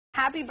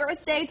Happy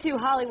birthday to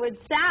Hollywood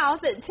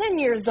South at 10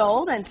 years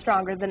old and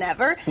stronger than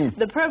ever.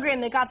 The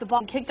program that got the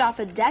ball kicked off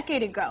a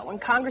decade ago when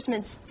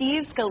Congressman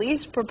Steve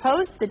Scalise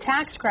proposed the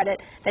tax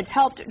credit that's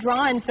helped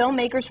draw in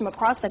filmmakers from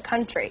across the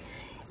country.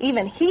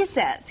 Even he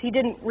says he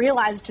didn't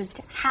realize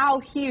just how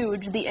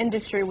huge the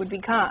industry would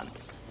become.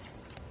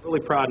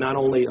 Really proud not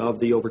only of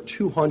the over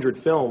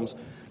 200 films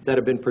that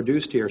have been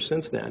produced here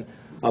since then,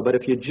 but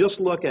if you just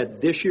look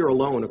at this year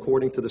alone,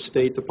 according to the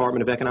State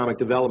Department of Economic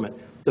Development,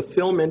 the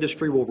film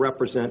industry will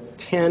represent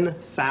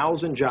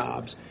 10,000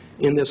 jobs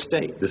in this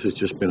state. This has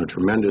just been a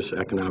tremendous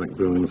economic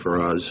boon for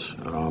us,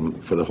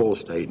 for the whole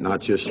state, not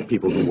just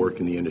people who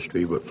work in the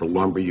industry, but for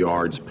lumber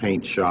yards,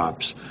 paint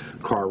shops,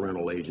 car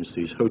rental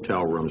agencies,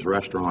 hotel rooms,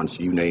 restaurants,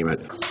 you name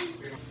it.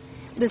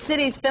 The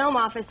city's film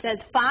office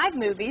says 5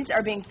 movies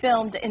are being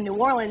filmed in New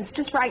Orleans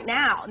just right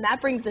now, and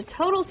that brings the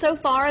total so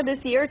far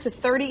this year to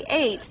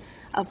 38.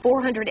 A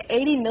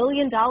 $480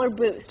 million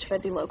boost for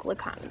the local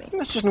economy.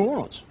 That's just New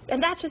Orleans.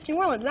 And that's just New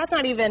Orleans. That's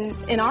not even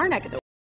in our neck of the woods.